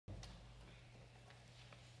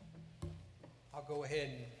go ahead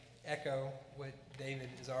and echo what David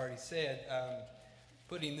has already said.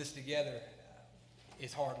 Putting this together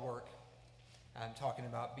is hard work. I'm talking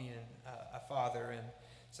about being a father, and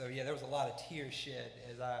so yeah, there was a lot of tears shed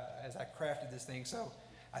as I crafted this thing. So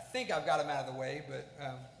I think I've got them out of the way, but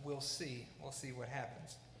we'll see. We'll see what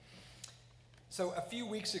happens. So a few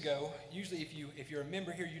weeks ago, usually if you're a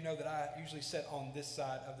member here, you know that I usually sit on this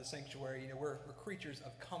side of the sanctuary. You know, we're creatures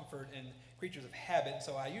of comfort and creatures of habit,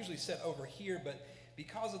 so I usually sit over here, but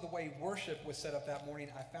because of the way worship was set up that morning,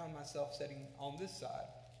 I found myself sitting on this side.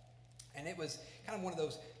 And it was kind of one of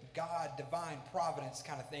those God, divine providence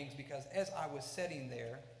kind of things, because as I was sitting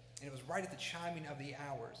there, and it was right at the chiming of the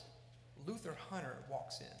hours, Luther Hunter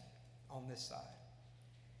walks in on this side.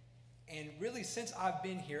 And really, since I've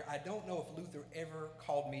been here, I don't know if Luther ever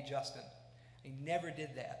called me Justin. He never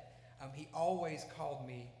did that. He always called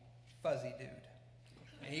me Fuzzy Dude.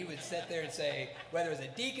 And he would sit there and say, whether it was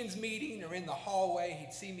a deacon's meeting or in the hallway,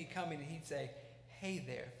 he'd see me coming and he'd say, "Hey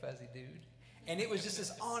there, Fuzzy Dude." And it was just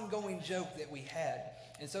this ongoing joke that we had.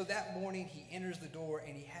 And so that morning, he enters the door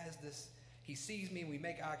and he sees me and we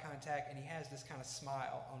make eye contact, and he has this kind of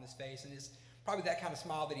smile on his face. And it's probably that kind of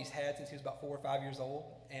smile that he's had since he was about 4 or 5 years old.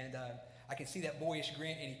 And I can see that boyish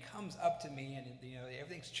grin, and he comes up to me, and you know,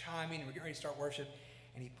 everything's chiming, and we're getting ready to start worship.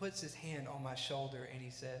 And he puts his hand on my shoulder and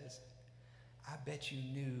he says, "I bet you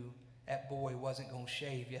knew that boy wasn't going to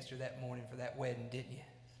shave yesterday that morning for that wedding, didn't you?"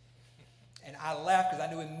 And I laughed because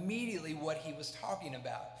I knew immediately what he was talking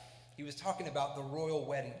about. He was talking about the royal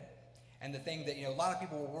wedding. And the thing that, you know, a lot of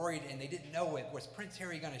people were worried and they didn't know it. Was Prince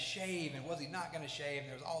Harry going to shave, and was he not going to shave? And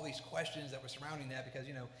there was all these questions that were surrounding that because,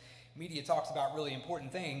 you know, media talks about really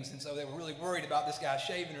important things. And so they were really worried about this guy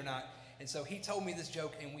shaving or not. And so he told me this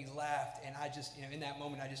joke and we laughed. And I just, you know, in that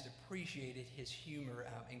moment, I just appreciated his humor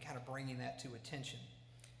and kind of bringing that to attention.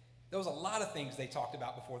 There was a lot of things they talked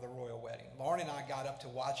about before the royal wedding. Lauren and I got up to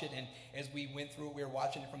watch it, and as we went through it, we were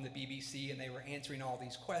watching it from the BBC, and they were answering all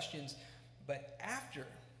these questions. But after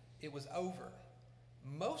it was over,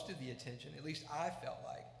 most of the attention, at least I felt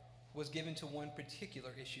like, was given to one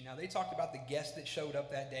particular issue. Now, they talked about the guests that showed up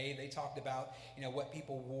that day. They talked about, you know, what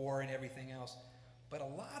people wore and everything else. But a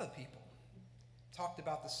lot of people talked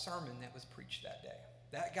about the sermon that was preached that day.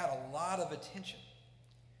 That got a lot of attention.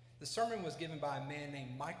 The sermon was given by a man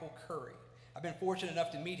named Michael Curry. I've been fortunate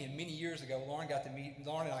enough to meet him many years ago. Lauren and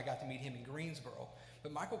I got to meet him in Greensboro.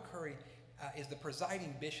 But Michael Curry is the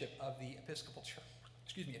presiding bishop of the Episcopal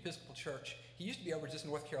Church. He used to be over just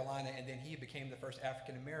North Carolina, and then he became the first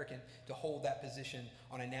African American to hold that position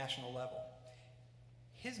on a national level.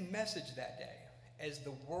 His message that day, as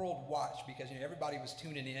the world watched, because, you know, everybody was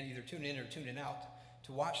tuning in, either tuning in or tuning out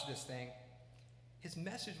to watch this thing, his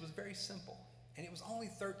message was very simple. And it was only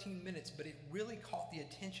 13 minutes, but it really caught the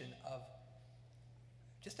attention of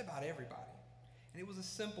just about everybody. And it was a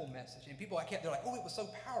simple message. And people, they're like, "Oh, it was so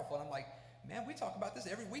powerful." And I'm like, man, we talk about this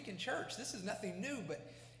every week in church. This is nothing new. But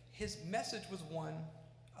his message was one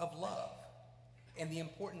of love and the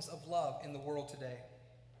importance of love in the world today.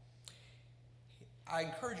 I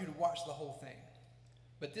encourage you to watch the whole thing.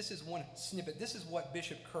 But this is one snippet. This is what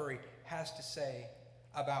Bishop Curry has to say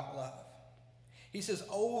about love. He says,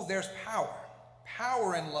 "Oh, there's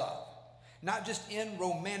power in love, not just in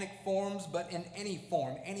romantic forms, but in any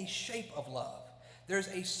form, any shape of love. There's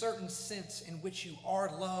a certain sense in which you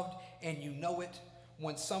are loved and you know it,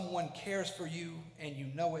 when someone cares for you and you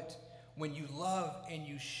know it, when you love and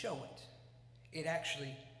you show it. It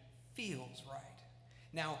actually feels right."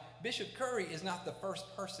 Now, Bishop Curry is not the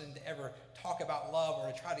first person to ever talk about love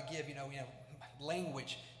or to try to give,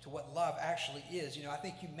 language to what love actually is. You know, I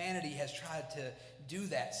think humanity has tried to do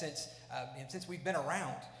that since we've been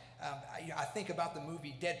around. I think about the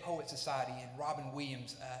movie Dead Poets Society and Robin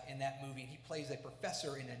Williams in that movie. He plays a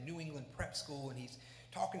professor in a New England prep school, and he's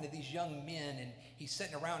talking to these young men, and he's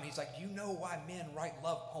sitting around, and he's like, "Do you know why men write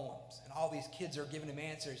love poems?" And all these kids are giving him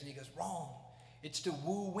answers, and he goes, "Wrong. It's to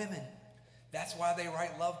woo women. That's why they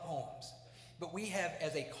write love poems." But we have,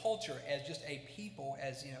 as a culture, as just a people,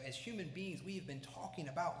 as human beings, we have been talking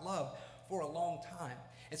about love for a long time.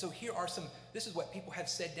 And so this is what people have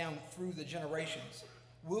said down through the generations.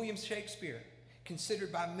 William Shakespeare,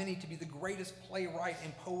 considered by many to be the greatest playwright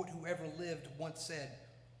and poet who ever lived, once said,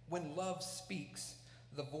 "When love speaks,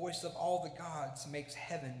 the voice of all the gods makes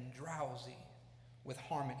heaven drowsy with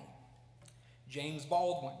harmony." James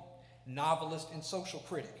Baldwin, novelist and social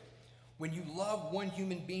critic, "When you love one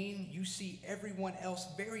human being, you see everyone else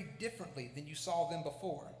very differently than you saw them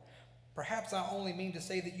before. Perhaps I only mean to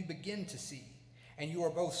say that you begin to see, and you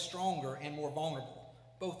are both stronger and more vulnerable,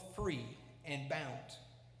 both free and bound."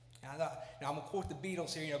 Now I'm going to quote the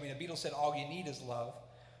Beatles here. The Beatles said, "All you need is love."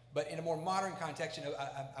 But in a more modern context,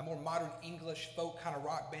 a more modern English folk kind of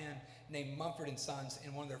rock band named Mumford and Sons,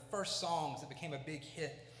 in one of their first songs that became a big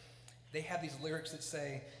hit, they have these lyrics that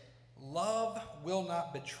say, "Love will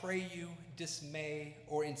not betray you, dismay,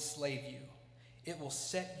 or enslave you. It will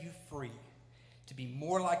set you free to be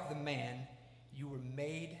more like the man you were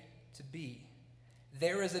made to be.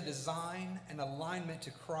 There is a design and alignment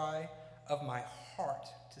to cry of my heart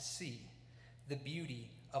to see the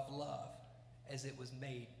beauty of love as it was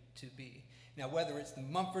made to be." Now, whether it's the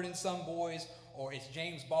Mumford and Son boys, or it's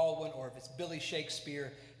James Baldwin, or if it's Billy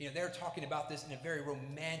Shakespeare, they're talking about this in a very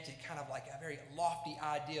romantic, kind of like a very lofty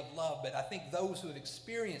idea of love. But I think those who have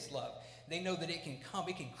experienced love, they know that it can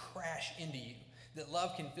crash into you, that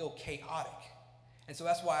love can feel chaotic. And so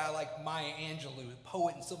that's why I like Maya Angelou,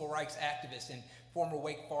 poet and civil rights activist and former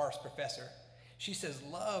Wake Forest professor. She says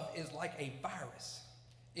love is like a virus.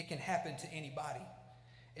 It can happen to anybody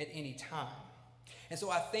at any time. And so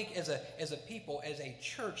I think as a people, as a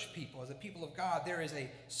church people, as a people of God, there is a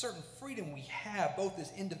certain freedom we have both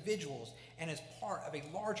as individuals and as part of a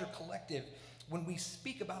larger collective when we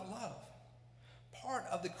speak about love. Part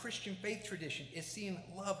of the Christian faith tradition is seeing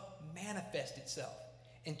love manifest itself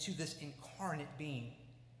into this incarnate being.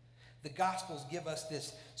 The Gospels give us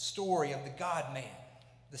this story of the God-man,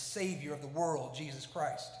 the Savior of the world, Jesus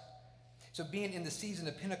Christ. So being in the season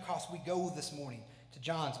of Pentecost, we go this morning to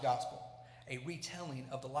John's Gospel, a retelling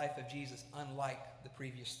of the life of Jesus unlike the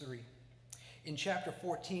previous three. In chapter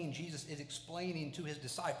 14, Jesus is explaining to his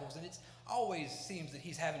disciples, and it always seems that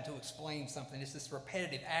he's having to explain something. It's this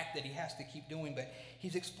repetitive act that he has to keep doing, but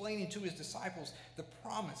he's explaining to his disciples the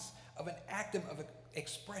promise of an act of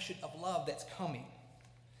expression of love that's coming.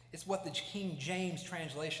 It's what the King James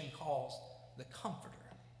translation calls the Comforter.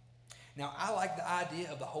 Now, I like the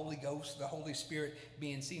idea of the Holy Ghost, the Holy Spirit,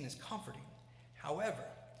 being seen as comforting. However,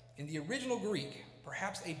 in the original Greek,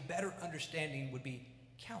 perhaps a better understanding would be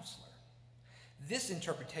counselor. This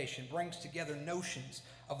interpretation brings together notions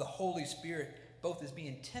of the Holy Spirit both as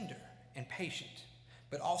being tender and patient,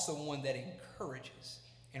 but also one that encourages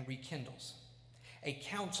and rekindles. A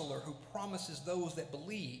counselor who promises those that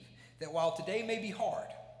believe that while today may be hard,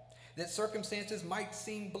 that circumstances might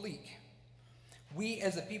seem bleak, we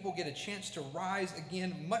as a people get a chance to rise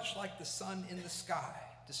again, much like the sun in the sky,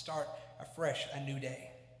 to start afresh a new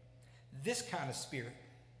day. This kind of spirit,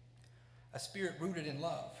 a spirit rooted in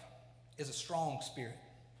love, is a strong spirit,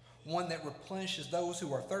 one that replenishes those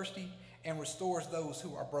who are thirsty and restores those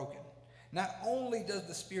who are broken. Not only does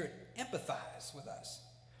the Spirit empathize with us,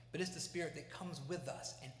 but it's the Spirit that comes with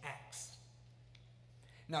us and acts.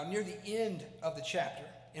 Now, near the end of the chapter,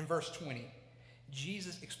 in verse 20,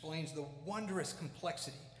 Jesus explains the wondrous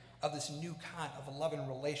complexity of this new kind of a loving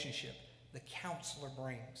relationship the counselor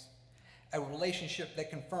brings. A relationship that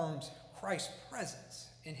confirms Christ's presence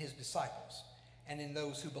in his disciples and in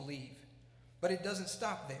those who believe. But it doesn't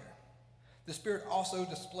stop there. The Spirit also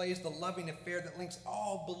displays the loving affair that links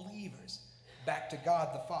all believers back to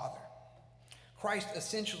God the Father. Christ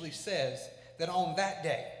essentially says that on that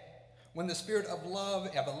day, when the Spirit of love,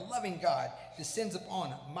 of a loving God, descends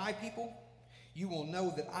upon my people, you will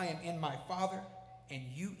know that I am in my Father, and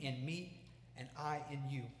you in me, and I in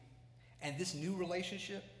you. And this new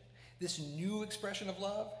relationship, this new expression of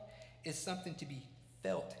love, is something to be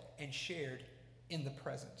felt and shared in the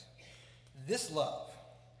present. This love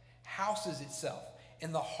houses itself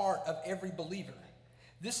in the heart of every believer.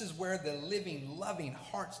 This is where the living, loving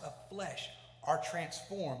hearts of flesh are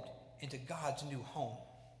transformed into God's new home.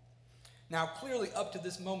 Now, clearly up to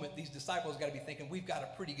this moment, these disciples got to be thinking, we've got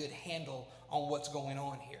a pretty good handle on what's going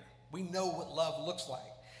on here. We know what love looks like.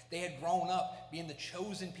 They had grown up being the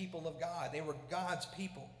chosen people of God. They were God's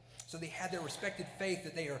people. So they had their respected faith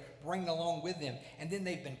that they are bringing along with them. And then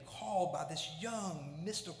they've been called by this young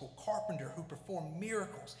mystical carpenter who performed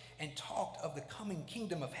miracles and talked of the coming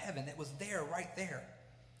kingdom of heaven that was there, right there.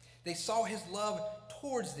 They saw his love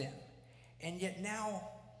towards them. And yet now,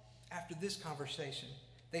 after this conversation,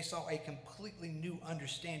 they saw a completely new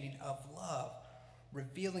understanding of love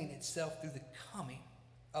revealing itself through the coming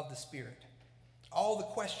of the Spirit. All the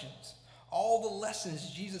questions, all the lessons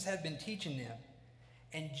Jesus had been teaching them,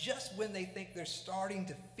 and just when they think they're starting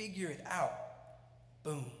to figure it out,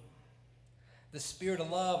 boom, the Spirit of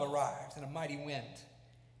love arrives in a mighty wind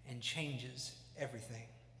and changes everything.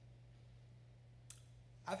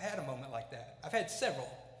 I've had a moment like that. I've had several,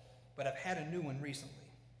 but I've had a new one recently.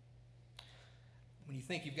 When you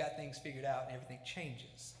think you've got things figured out and everything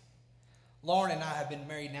changes. Lauren and I have been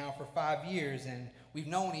married now for 5 years, and we've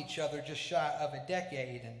known each other just shy of a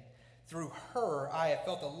decade, and through her, I have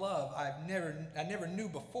felt a love I never knew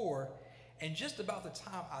before, And just about the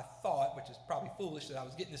time I thought, which is probably foolish, that I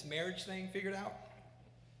was getting this marriage thing figured out,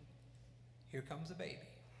 here comes a baby.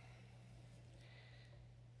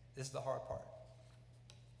 This is the hard part.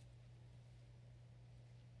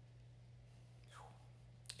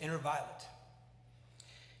 Enter Violet.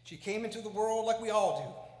 She came into the world like we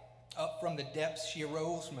all do. Up from the depths, she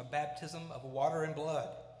arose from a baptism of water and blood,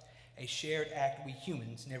 a shared act we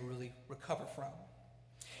humans never really recover from.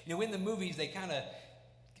 You know, in the movies, they kind of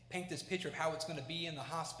paint this picture of how it's going to be in the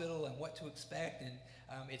hospital and what to expect, and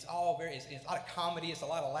it's a lot of comedy, it's a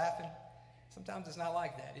lot of laughing. Sometimes it's not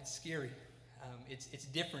like that. It's scary. It's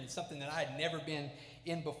different. It's something that I had never been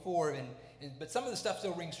in before, but some of the stuff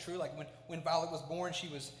still rings true. Like when Violet was born, she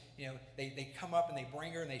was, they come up and they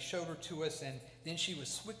bring her and they showed her to us, and then she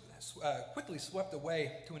was quickly swept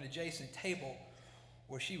away to an adjacent table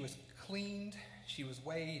where she was cleaned, she was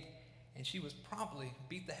weighed, and she was promptly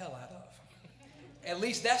beat the hell out of. At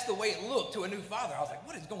least that's the way it looked to a new father. I was like,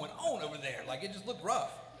 what is going on over there? Like, it just looked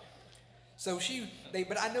rough. So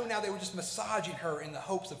but I know now they were just massaging her in the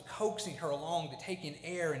hopes of coaxing her along to take in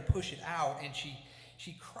air and push it out. And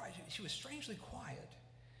she cried. She was strangely quiet,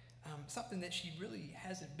 something that she really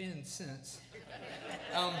hasn't been since.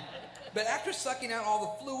 But after sucking out all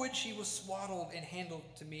the fluid, she was swaddled and handled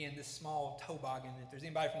to me in this small toboggan. If there's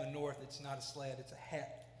anybody from the north, it's not a sled, it's a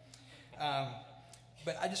hat.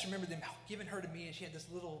 But I just remember them giving her to me, and she had this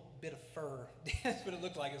little bit of fur. That's what it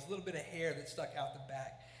looked like. This little bit of hair that stuck out the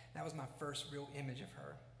back. That was my first real image of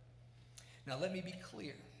her. Now, let me be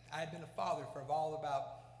clear. I had been a father for all about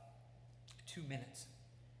 2 minutes,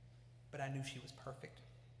 but I knew she was perfect.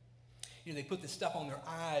 They put this stuff on their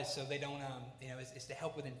eyes so they don't, it's to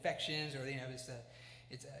help with infections, or,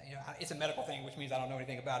 it's a medical thing, which means I don't know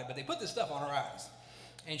anything about it, but they put this stuff on her eyes.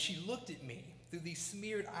 And she looked at me through these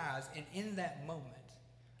smeared eyes, and in that moment,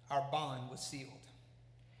 our bond was sealed.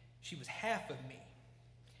 She was half of me,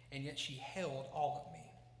 and yet she held all of me.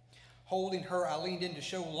 Holding her, I leaned in to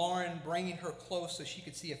show Lauren, bringing her close so she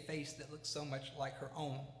could see a face that looked so much like her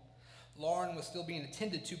own. Lauren was still being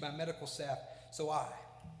attended to by medical staff, so I,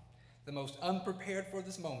 the most unprepared for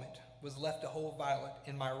this moment, was left to hold Violet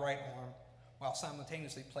in my right arm while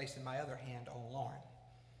simultaneously placing my other hand on Lauren.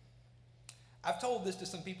 I've told this to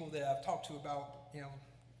some people that I've talked to about,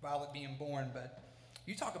 Violet being born, but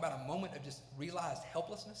you talk about a moment of just realized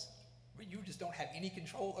helplessness, where you just don't have any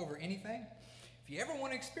control over anything. If you ever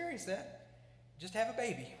want to experience that, just have a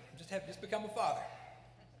baby. Just become a father.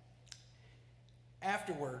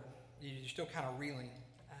 Afterward, you're still kind of reeling.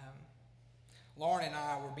 Lauren and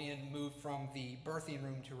I were being moved from the birthing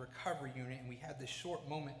room to recovery unit, and we had this short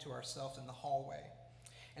moment to ourselves in the hallway.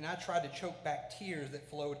 And I tried to choke back tears that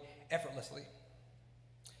flowed effortlessly.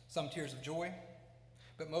 Some tears of joy,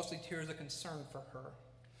 but mostly tears of concern for her.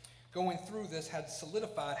 Going through this had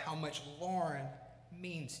solidified how much Lauren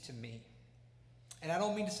means to me. And I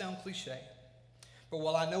don't mean to sound cliche, but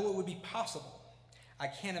while I know it would be possible, I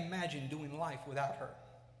can't imagine doing life without her.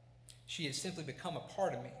 She has simply become a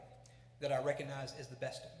part of me that I recognize as the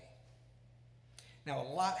best of me. Now, a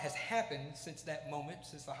lot has happened since that moment,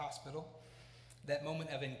 since the hospital, that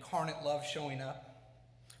moment of incarnate love showing up,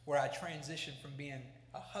 where I transitioned from being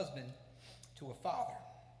a husband to a father.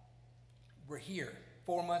 We're here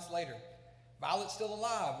 4 months later. Violet's still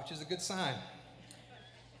alive, which is a good sign.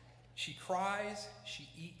 She cries, she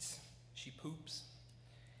eats, she poops,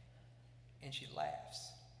 and she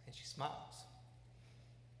laughs, and she smiles.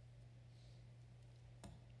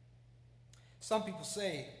 Some people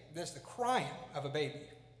say there's the crying of a baby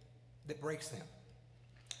that breaks them.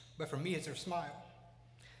 But for me, it's her smile.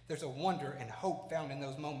 There's a wonder and hope found in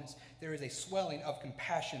those moments. There is a swelling of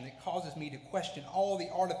compassion that causes me to question all the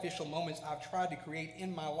artificial moments I've tried to create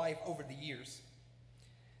in my life over the years.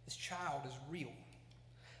 This child is real.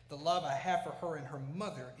 The love I have for her and her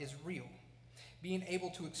mother is real. Being able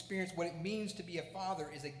to experience what it means to be a father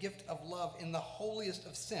is a gift of love in the holiest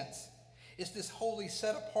of sense. It's this holy,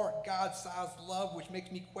 set-apart, God-sized love which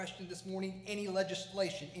makes me question this morning any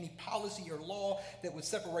legislation, any policy or law that would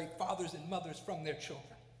separate fathers and mothers from their children.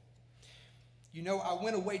 I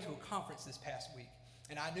went away to a conference this past week,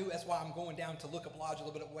 and I knew that's why I'm going down to Lookup Lodge a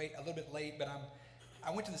little bit late, but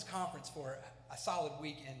I went to this conference for a solid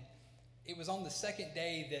week, and it was on the second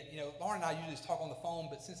day that, Lauren and I usually just talk on the phone,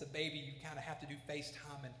 but since a baby, you kind of have to do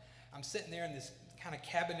FaceTime, and I'm sitting there in this kind of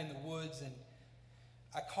cabin in the woods, and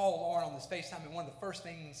I call Lauren on this FaceTime, and one of the first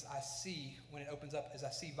things I see when it opens up is I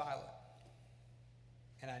see Violet.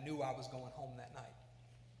 And I knew I was going home that night.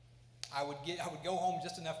 I would go home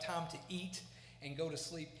just enough time to eat and go to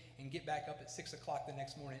sleep and get back up at 6 o'clock the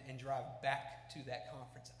next morning and drive back to that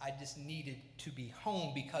conference. I just needed to be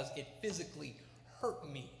home because it physically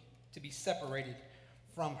hurt me to be separated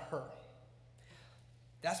from her.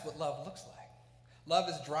 That's what love looks like. Love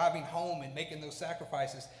is driving home and making those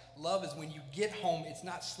sacrifices. Love is when you get home, it's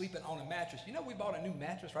not sleeping on a mattress. You know, we bought a new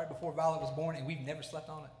mattress right before Violet was born, and we've never slept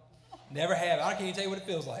on it. Never have. I can't even tell you what it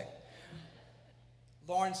feels like.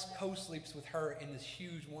 Lawrence co-sleeps with her in this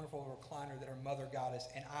huge, wonderful recliner that her mother got us,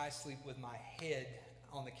 and I sleep with my head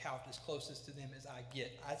on the couch as closest to them as I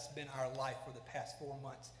get. That's been our life for the past 4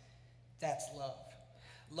 months. That's love.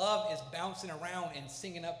 Love is bouncing around and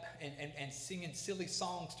singing up and singing silly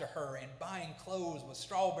songs to her and buying clothes with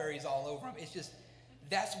strawberries all over them. It's just,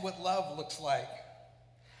 that's what love looks like.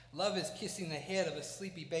 Love is kissing the head of a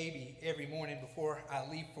sleepy baby every morning before I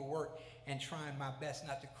leave for work and trying my best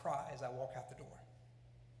not to cry as I walk out the door.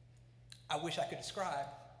 I wish I could describe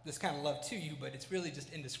this kind of love to you, but it's really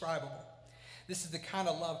just indescribable. This is the kind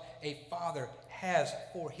of love a father has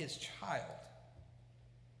for his child.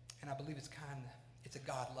 And I believe it's a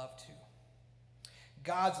God love too.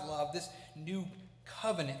 God's love, this new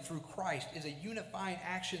covenant through Christ, is a unifying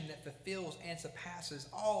action that fulfills and surpasses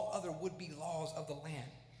all other would-be laws of the land.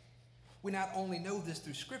 We not only know this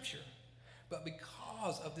through Scripture, but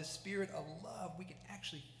because of this spirit of love, we can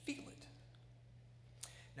actually feel it.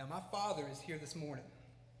 Now, my father is here this morning,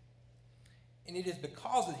 and it is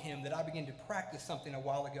because of him that I began to practice something a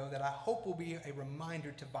while ago that I hope will be a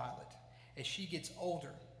reminder to Violet as she gets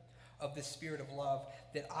older of this spirit of love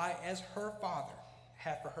that I, as her father,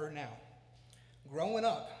 have for her now. Growing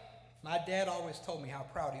up, my dad always told me how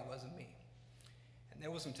proud he was of me. And there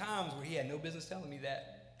were some times where he had no business telling me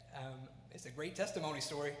that. It's a great testimony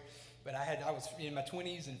story, but I was in my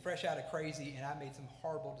 20s and fresh out of crazy, and I made some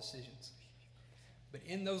horrible decisions. But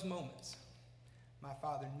in those moments, my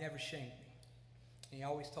father never shamed me. And he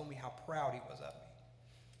always told me how proud he was of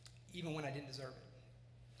me, even when I didn't deserve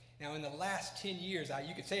it. Now, in the last 10 years,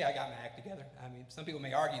 you could say I got my act together. I mean, some people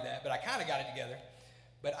may argue that, but I kind of got it together.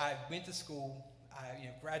 But I went to school, I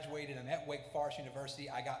graduated, I'm at Wake Forest University,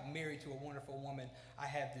 I got married to a wonderful woman, I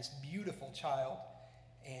have this beautiful child,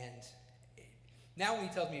 and now when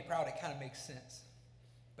he tells me he's proud, it kind of makes sense.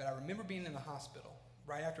 But I remember being in the hospital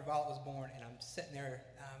right after Violet was born, and I'm sitting there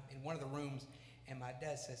in one of the rooms, and my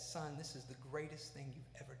dad says, "Son, this is the greatest thing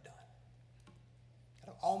you've ever done." Out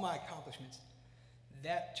of all my accomplishments,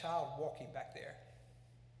 that child walking back there,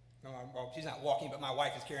 well, she's not walking, but my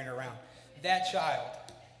wife is carrying her around. That child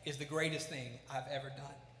is the greatest thing I've ever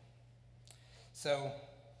done. So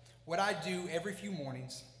what I do every few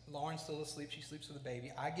mornings, Lauren's still asleep, she sleeps with the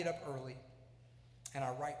baby, I get up early and I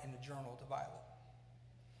write in the journal to Violet.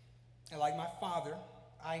 And like my father,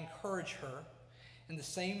 I encourage her in the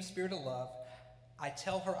same spirit of love. I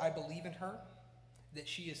tell her I believe in her, that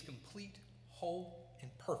she is complete, whole, and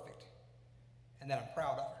perfect, and that I'm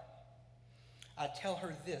proud of her. I tell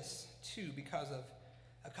her this, too, because of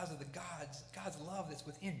the God's love that's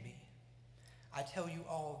within me. I tell you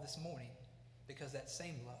all this morning because that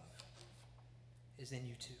same love is in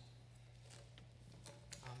you, too.